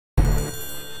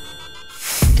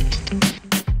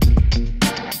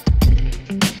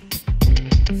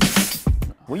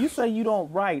say you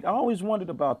don't write, I always wondered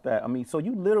about that. I mean, so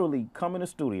you literally come in the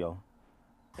studio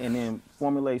and then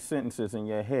formulate sentences in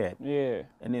your head. Yeah.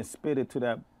 And then spit it to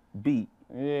that beat.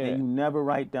 Yeah. And you never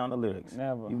write down the lyrics.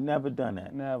 Never. You've never done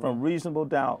that. Never. From Reasonable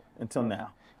Doubt until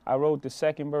now. I wrote the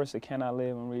second verse of Can I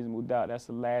Live in Reasonable Doubt. That's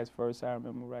the last verse I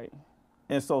remember writing.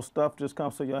 And so stuff just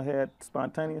comes to your head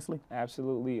spontaneously?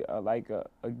 Absolutely, like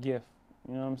a gift.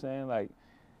 You know what I'm saying? Like,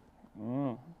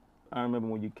 I remember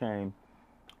when you came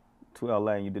to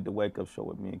LA and you did the Wake Up Show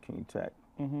with me and King Tech.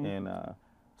 And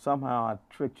somehow I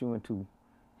tricked you into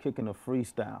kicking a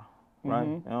freestyle.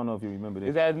 Right? I don't know if you remember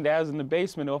this. That was in the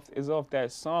basement off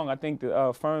that song. I think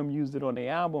the Firm used it on the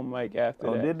album like after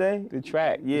that. Oh, did they? The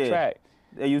track. Yeah. The track.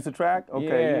 They used the track?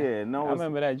 Okay, yeah. No, I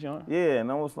remember that, John. Yeah, and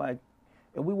I was like,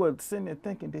 and we were sitting there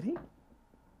thinking,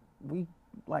 we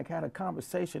like had a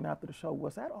conversation after the show.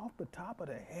 Was that off the top of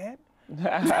the head?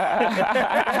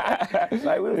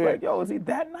 Like we was like, yo, is he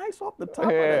that nice off the top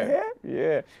of the head?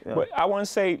 Yeah. But I want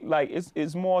to say, like,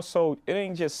 it's more so, it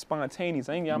ain't just spontaneous.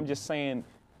 I'm just saying,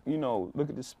 you know, look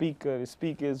at the speaker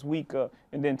is weaker,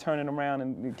 and then turning around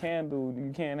and you can't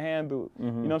handle. You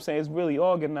know what I'm saying? It's really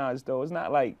organized though. It's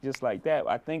not like just like that.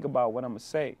 I think about what I'm gonna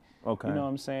say. Okay. You know what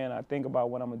I'm saying? I think about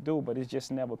what I'm gonna do, but it's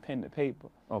just never pen to paper.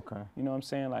 Okay. You know what I'm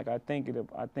saying? Like I think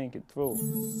it through.